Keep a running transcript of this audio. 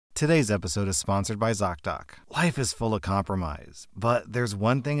Today's episode is sponsored by ZocDoc. Life is full of compromise, but there's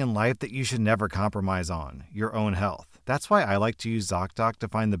one thing in life that you should never compromise on: your own health. That's why I like to use ZocDoc to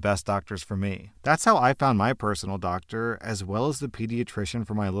find the best doctors for me. That's how I found my personal doctor, as well as the pediatrician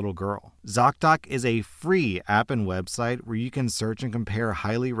for my little girl. ZocDoc is a free app and website where you can search and compare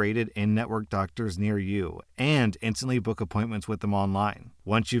highly rated in-network doctors near you and instantly book appointments with them online.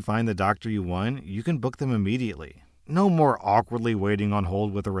 Once you find the doctor you want, you can book them immediately. No more awkwardly waiting on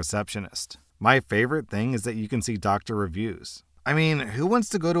hold with a receptionist. My favorite thing is that you can see doctor reviews. I mean, who wants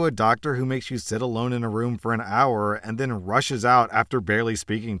to go to a doctor who makes you sit alone in a room for an hour and then rushes out after barely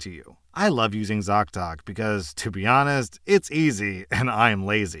speaking to you? I love using ZocDoc because, to be honest, it's easy and I'm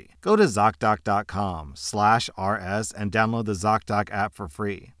lazy. Go to ZocDoc.com/RS and download the ZocDoc app for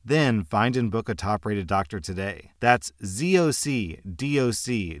free. Then find and book a top-rated doctor today. That's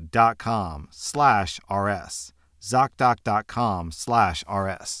ZocDoc.com/RS.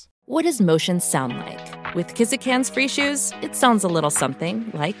 ZocDoc.com/RS. What does motion sound like? With Kizikans free shoes, it sounds a little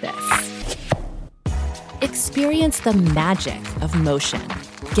something like this. Experience the magic of motion.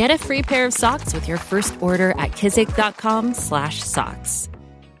 Get a free pair of socks with your first order at Kizik.com/socks.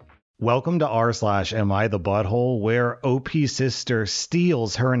 Welcome to r/Am I the Butthole, where OP's sister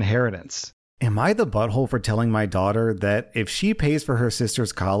steals her inheritance. Am I the butthole for telling my daughter that if she pays for her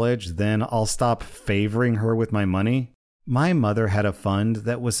sister's college, then I'll stop favoring her with my money? My mother had a fund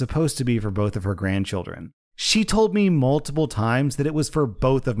that was supposed to be for both of her grandchildren. She told me multiple times that it was for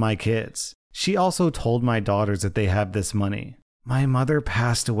both of my kids. She also told my daughters that they have this money. My mother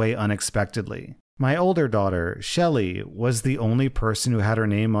passed away unexpectedly. My older daughter, Shelly, was the only person who had her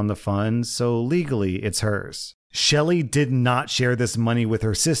name on the fund, so legally it's hers. Shelly did not share this money with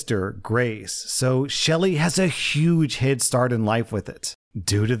her sister, Grace, so Shelly has a huge head start in life with it.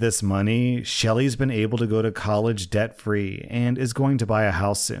 Due to this money, Shelly's been able to go to college debt-free and is going to buy a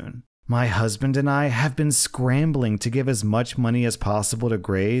house soon. My husband and I have been scrambling to give as much money as possible to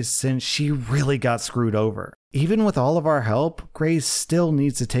Grace since she really got screwed over. Even with all of our help, Grace still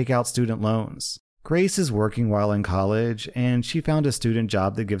needs to take out student loans. Grace is working while in college, and she found a student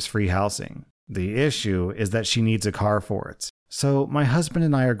job that gives free housing. The issue is that she needs a car for it. So my husband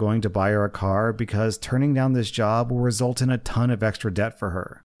and I are going to buy her a car because turning down this job will result in a ton of extra debt for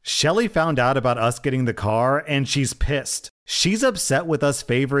her. Shelly found out about us getting the car and she's pissed. She's upset with us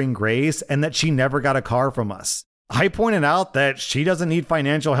favoring Grace and that she never got a car from us. I pointed out that she doesn't need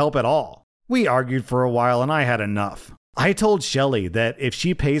financial help at all. We argued for a while and I had enough. I told Shelly that if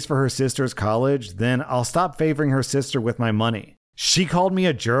she pays for her sister's college, then I'll stop favoring her sister with my money. She called me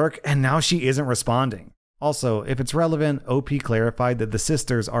a jerk, and now she isn't responding. Also, if it's relevant, OP clarified that the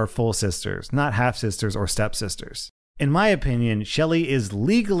sisters are full sisters, not half-sisters or stepsisters. In my opinion, Shelly is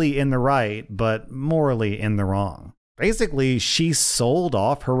legally in the right, but morally in the wrong. Basically, she sold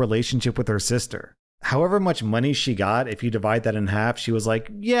off her relationship with her sister. However much money she got, if you divide that in half, she was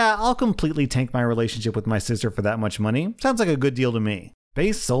like, yeah, I'll completely tank my relationship with my sister for that much money. Sounds like a good deal to me.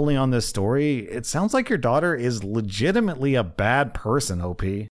 Based solely on this story, it sounds like your daughter is legitimately a bad person, OP.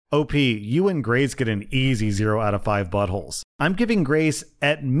 OP, you and Grace get an easy 0 out of 5 buttholes. I'm giving Grace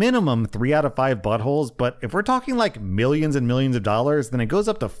at minimum 3 out of 5 buttholes, but if we're talking like millions and millions of dollars, then it goes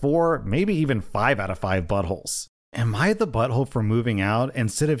up to 4, maybe even 5 out of 5 buttholes. Am I the butthole for moving out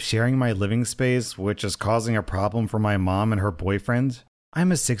instead of sharing my living space, which is causing a problem for my mom and her boyfriend?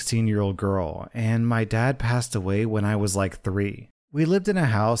 I'm a 16-year-old girl, and my dad passed away when I was like 3. We lived in a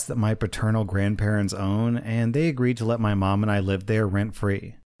house that my paternal grandparents own, and they agreed to let my mom and I live there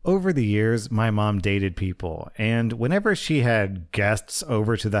rent-free. Over the years, my mom dated people, and whenever she had guests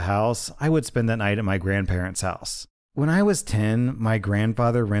over to the house, I would spend that night at my grandparents' house. When I was 10, my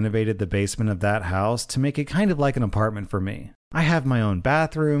grandfather renovated the basement of that house to make it kind of like an apartment for me. I have my own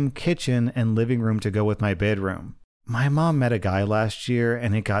bathroom, kitchen, and living room to go with my bedroom. My mom met a guy last year,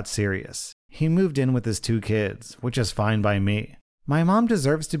 and it got serious. He moved in with his 2 kids, which is fine by me. My mom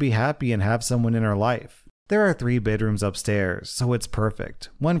deserves to be happy and have someone in her life. There are 3 bedrooms upstairs, so it's perfect.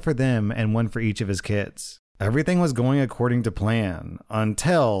 1 for them and 1 for each of his kids. Everything was going according to plan,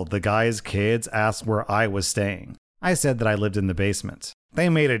 until the guy's kids asked where I was staying. I said that I lived in the basement. They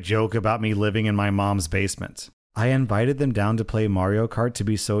made a joke about me living in my mom's basement. I invited them down to play Mario Kart to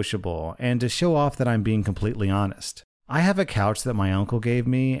be sociable and to show off that I'm being completely honest. I have a couch that my uncle gave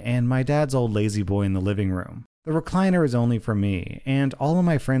me and my dad's old lazy boy in the living room. The recliner is only for me, and all of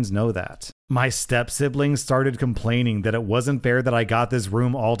my friends know that. My step-siblings started complaining that it wasn't fair that I got this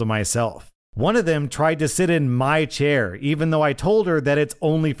room all to myself. One of them tried to sit in my chair, even though I told her that it's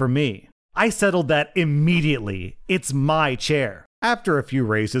only for me. I settled that immediately. It's my chair. After a few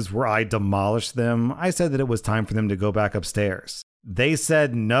races where I demolished them, I said that it was time for them to go back upstairs. They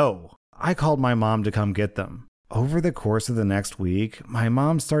said no. I called my mom to come get them. Over the course of the next week, my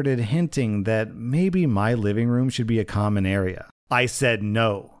mom started hinting that maybe my living room should be a common area. I said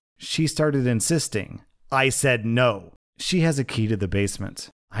no. She started insisting. I said no. She has a key to the basement.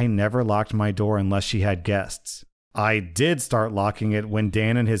 I never locked my door unless she had guests. I did start locking it when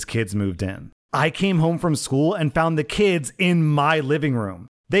Dan and his kids moved in. I came home from school and found the kids in my living room.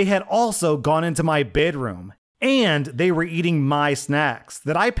 They had also gone into my bedroom, and they were eating my snacks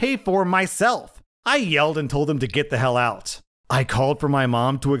that I pay for myself. I yelled and told them to get the hell out. I called for my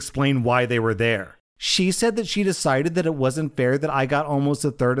mom to explain why they were there. She said that she decided that it wasn't fair that I got almost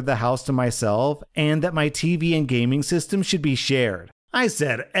a third of the house to myself and that my TV and gaming system should be shared. I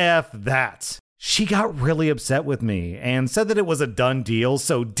said, F that. She got really upset with me and said that it was a done deal,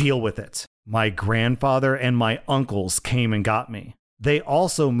 so deal with it. My grandfather and my uncles came and got me. They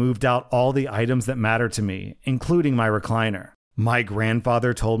also moved out all the items that matter to me, including my recliner. My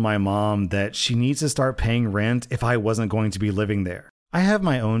grandfather told my mom that she needs to start paying rent if I wasn't going to be living there. I have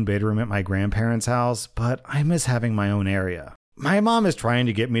my own bedroom at my grandparents' house, but I miss having my own area. My mom is trying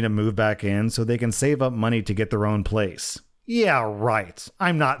to get me to move back in so they can save up money to get their own place. Yeah, right.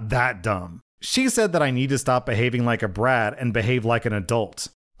 I'm not that dumb. She said that I need to stop behaving like a brat and behave like an adult.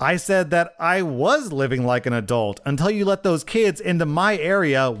 I said that I was living like an adult until you let those kids into my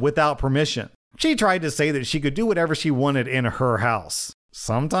area without permission. She tried to say that she could do whatever she wanted in her house.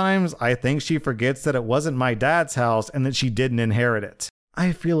 Sometimes I think she forgets that it wasn't my dad's house and that she didn't inherit it.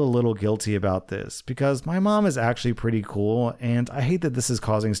 I feel a little guilty about this because my mom is actually pretty cool and I hate that this is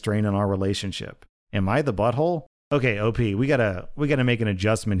causing strain on our relationship. Am I the butthole? Okay, OP, we gotta make an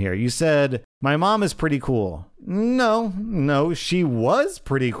adjustment here. You said, my mom is pretty cool. No, she was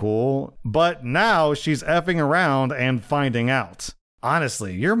pretty cool, but now she's effing around and finding out.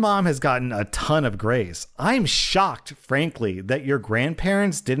 Honestly, your mom has gotten a ton of grace. I'm shocked, frankly, that your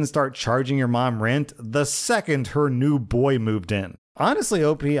grandparents didn't start charging your mom rent the second her new boy moved in. Honestly,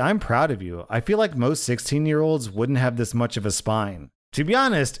 OP, I'm proud of you. I feel like most 16-year-olds wouldn't have this much of a spine. To be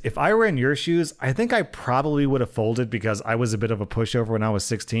honest, if I were in your shoes, I think I probably would have folded because I was a bit of a pushover when I was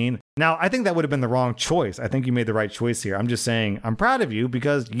 16. Now, I think that would have been the wrong choice. I think you made the right choice here. I'm just saying I'm proud of you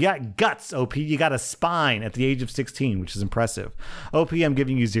because you got guts, OP. You got a spine at the age of 16, which is impressive. OP, I'm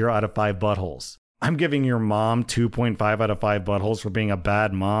giving you 0 out of 5 buttholes. I'm giving your mom 2.5 out of 5 buttholes for being a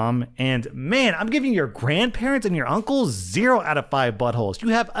bad mom. And man, I'm giving your grandparents and your uncles 0 out of 5 buttholes. You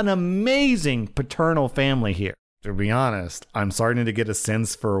have an amazing paternal family here. To be honest, I'm starting to get a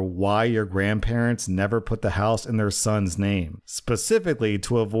sense for why your grandparents never put the house in their son's name, specifically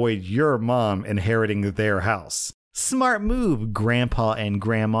to avoid your mom inheriting their house. Smart move, Grandpa and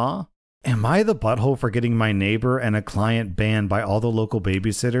Grandma. Am I the butthole for getting my neighbor and a client banned by all the local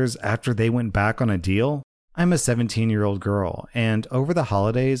babysitters after they went back on a deal? I'm a 17-year-old girl, and over the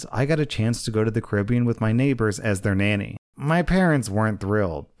holidays, I got a chance to go to the Caribbean with my neighbors as their nanny. My parents weren't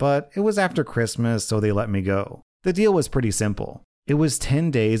thrilled, but it was after Christmas, so they let me go. The deal was pretty simple. It was 10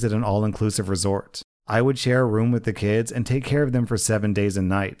 days at an all-inclusive resort. I would share a room with the kids and take care of them for 7 days and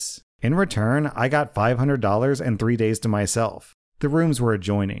nights. In return, I got $500 and 3 days to myself. The rooms were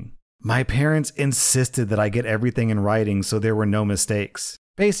adjoining. My parents insisted that I get everything in writing so there were no mistakes.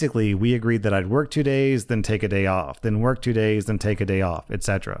 Basically, we agreed that I'd work 2 days, then take a day off, then work 2 days, then take a day off,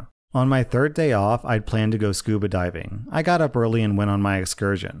 etc. On my third day off, I'd planned to go scuba diving. I got up early and went on my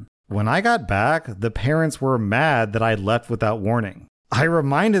excursion. When I got back, the parents were mad that I'd left without warning. I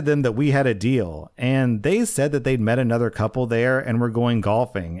reminded them that we had a deal, and they said that they'd met another couple there and were going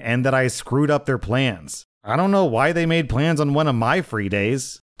golfing, and that I screwed up their plans. I don't know why they made plans on one of my free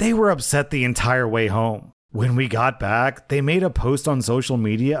days. They were upset the entire way home. When we got back, they made a post on social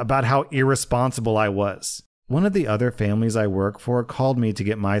media about how irresponsible I was. One of the other families I work for called me to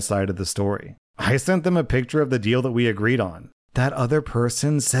get my side of the story. I sent them a picture of the deal that we agreed on. That other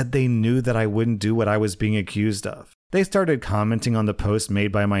person said they knew that I wouldn't do what I was being accused of. They started commenting on the post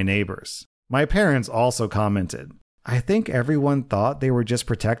made by my neighbors. My parents also commented. I think everyone thought they were just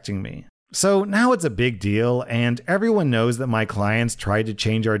protecting me. So now it's a big deal, and everyone knows that my clients tried to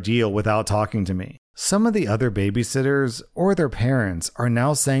change our deal without talking to me. Some of the other babysitters, or their parents, are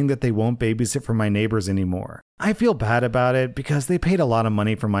now saying that they won't babysit for my neighbors anymore. I feel bad about it because they paid a lot of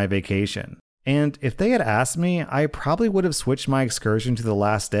money for my vacation. And if they had asked me, I probably would have switched my excursion to the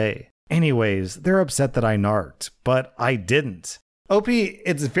last day. Anyways, they're upset that I narked, but I didn't. OP,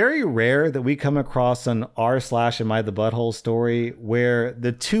 it's very rare that we come across an r/am I the butthole story where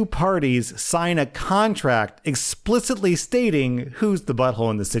the two parties sign a contract explicitly stating who's the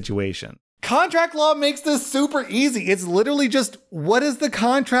butthole in the situation. contract law makes this super easy. It's literally just, what does the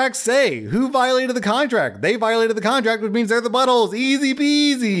contract say? Who violated the contract? They violated the contract, which means they're the buttholes. Easy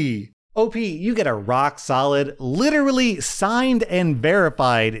peasy. OP, you get a rock solid, literally signed and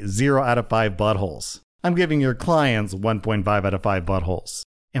verified 0 out of 5 buttholes. I'm giving your clients 1.5 out of 5 buttholes.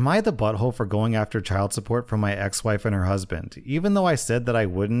 Am I the butthole for going after child support from my ex-wife and her husband, even though I said that I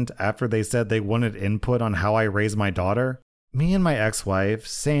wouldn't after they said they wanted input on how I raise my daughter? Me and my ex-wife,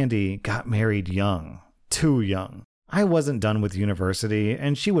 Sandy, got married young. Too young. I wasn't done with university,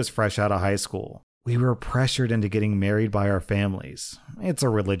 and she was fresh out of high school. We were pressured into getting married by our families. It's a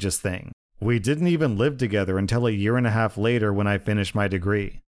religious thing. We didn't even live together until a year and a half later when I finished my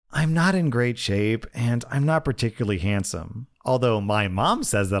degree. I'm not in great shape, and I'm not particularly handsome, although my mom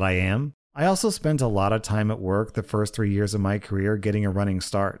says that I am. I also spent a lot of time at work the first 3 years of my career getting a running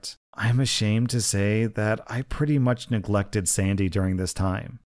start. I'm ashamed to say that I pretty much neglected Sandy during this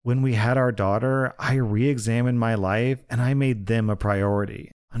time. When we had our daughter, I re-examined my life and I made them a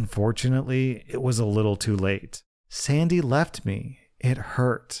priority. Unfortunately, it was a little too late. Sandy left me. It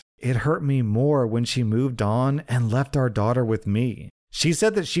hurt. It hurt me more when she moved on and left our daughter with me. She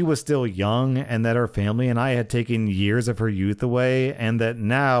said that she was still young and that her family and I had taken years of her youth away and that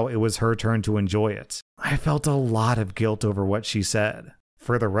now it was her turn to enjoy it. I felt a lot of guilt over what she said.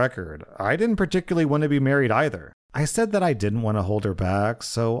 For the record, I didn't particularly want to be married either. I said that I didn't want to hold her back,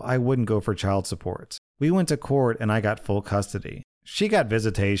 so I wouldn't go for child support. We went to court and I got full custody. She got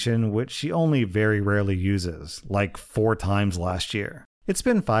visitation, which she only very rarely uses, like 4 times last year. It's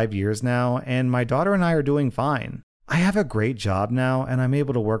been 5 years now, and my daughter and I are doing fine. I have a great job now, and I'm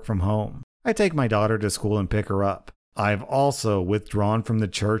able to work from home. I take my daughter to school and pick her up. I've also withdrawn from the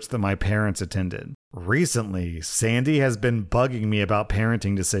church that my parents attended. Recently, Sandy has been bugging me about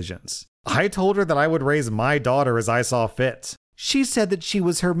parenting decisions. I told her that I would raise my daughter as I saw fit. She said that she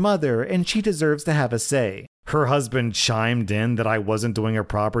was her mother and she deserves to have a say. Her husband chimed in that I wasn't doing a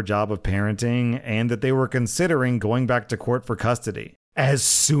proper job of parenting and that they were considering going back to court for custody. As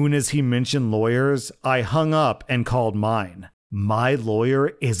soon as he mentioned lawyers, I hung up and called mine. My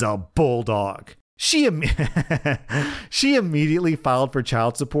lawyer is a bulldog. She immediately filed for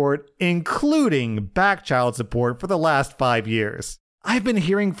child support, including back child support for the last 5 years. I've been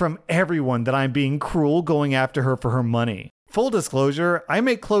hearing from everyone that I'm being cruel going after her for her money. Full disclosure, I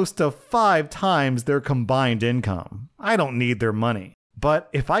make close to 5 times their combined income. I don't need their money. But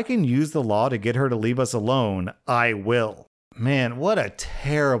if I can use the law to get her to leave us alone, I will. Man, what a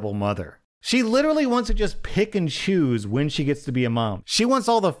terrible mother. She literally wants to just pick and choose when she gets to be a mom. She wants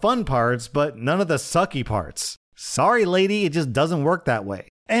all the fun parts, but none of the sucky parts. Sorry, lady, it just doesn't work that way.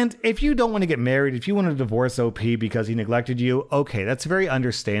 And if you don't want to get married, if you want to divorce OP because he neglected you, okay, that's very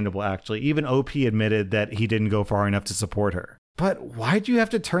understandable, actually. Even OP admitted that he didn't go far enough to support her. But why'd you have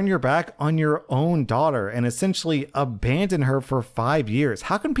to turn your back on your own daughter and essentially abandon her for 5 years?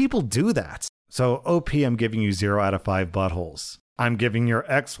 How can people do that? So OP, I'm giving you 0 out of 5 buttholes. I'm giving your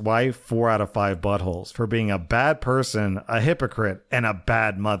ex-wife 4 out of 5 buttholes for being a bad person, a hypocrite, and a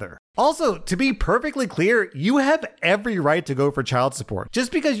bad mother. Also, to be perfectly clear, you have every right to go for child support.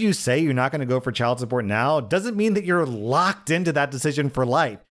 Just because you say you're not going to go for child support now doesn't mean that you're locked into that decision for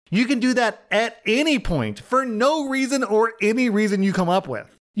life. You can do that at any point for no reason or any reason you come up with.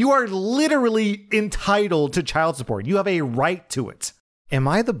 You are literally entitled to child support. You have a right to it. Am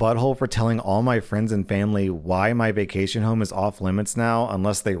I the butthole for telling all my friends and family why my vacation home is off limits now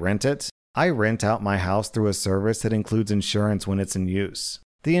unless they rent it? I rent out my house through a service that includes insurance when it's in use.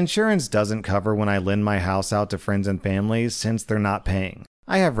 The insurance doesn't cover when I lend my house out to friends and family since they're not paying.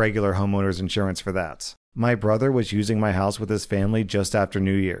 I have regular homeowners insurance for that. My brother was using my house with his family just after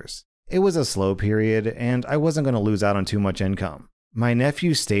New Year's. It was a slow period and I wasn't going to lose out on too much income. My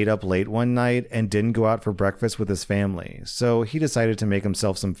nephew stayed up late one night and didn't go out for breakfast with his family, so he decided to make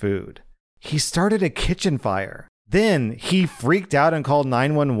himself some food. He started a kitchen fire. Then he freaked out and called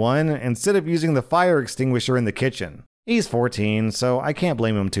 911 instead of using the fire extinguisher in the kitchen. He's 14, so I can't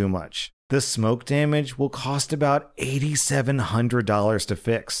blame him too much. The smoke damage will cost about $8,700 to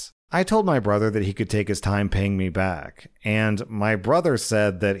fix. I told my brother that he could take his time paying me back, and my brother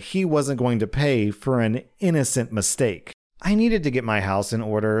said that he wasn't going to pay for an innocent mistake. I needed to get my house in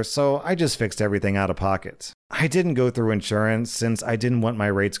order, so I just fixed everything out of pocket. I didn't go through insurance since I didn't want my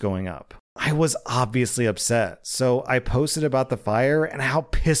rates going up. I was obviously upset, so I posted about the fire and how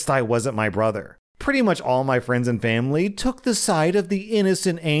pissed I was at my brother. Pretty much all my friends and family took the side of the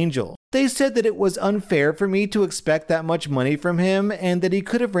innocent angel. They said that it was unfair for me to expect that much money from him and that he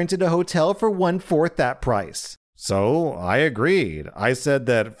could have rented a hotel for 1/4 that price. So I agreed. I said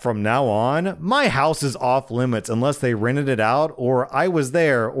that from now on, my house is off limits unless they rented it out or I was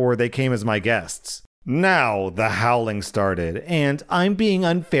there or they came as my guests. Now the howling started, and I'm being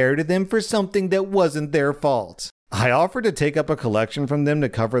unfair to them for something that wasn't their fault. I offered to take up a collection from them to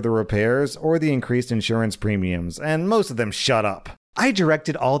cover the repairs or the increased insurance premiums, and most of them shut up. I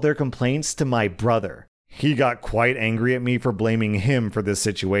directed all their complaints to my brother. He got quite angry at me for blaming him for this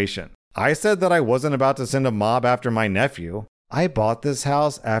situation. I said that I wasn't about to send a mob after my nephew. I bought this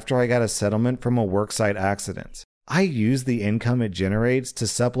house after I got a settlement from a worksite accident. I use the income it generates to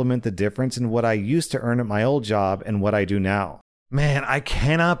supplement the difference in what I used to earn at my old job and what I do now. Man, I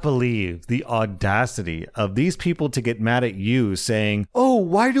cannot believe the audacity of these people to get mad at you saying, "Oh,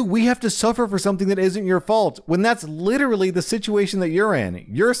 why do we have to suffer for something that isn't your fault?" When that's literally the situation that you're in.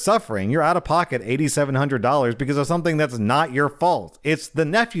 You're suffering. You're out of pocket $8,700 because of something that's not your fault. It's the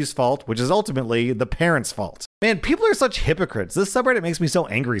nephew's fault, which is ultimately the parent's fault. Man, people are such hypocrites. This subreddit makes me so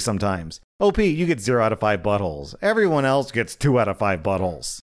angry sometimes. OP, you get 0 out of 5 buttholes. Everyone else gets 2 out of 5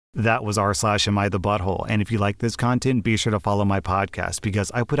 buttholes. That was r/Am I the Butthole. And if you like this content, be sure to follow my podcast because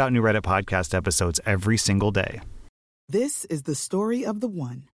I put out new Reddit podcast episodes every single day. This is the story of the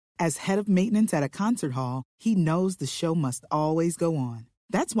one. As head of maintenance at a concert hall, he knows the show must always go on.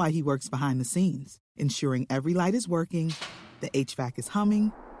 That's why he works behind the scenes, ensuring every light is working, the HVAC is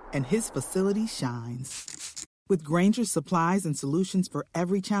humming, and his facility shines. With Grainger's supplies and solutions for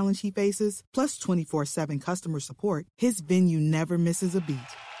every challenge he faces, plus 24/7 customer support, his venue never misses a beat.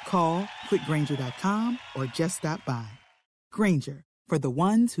 Call quickgrainger.com or just stop by. Grainger, for the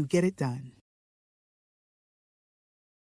ones who get it done.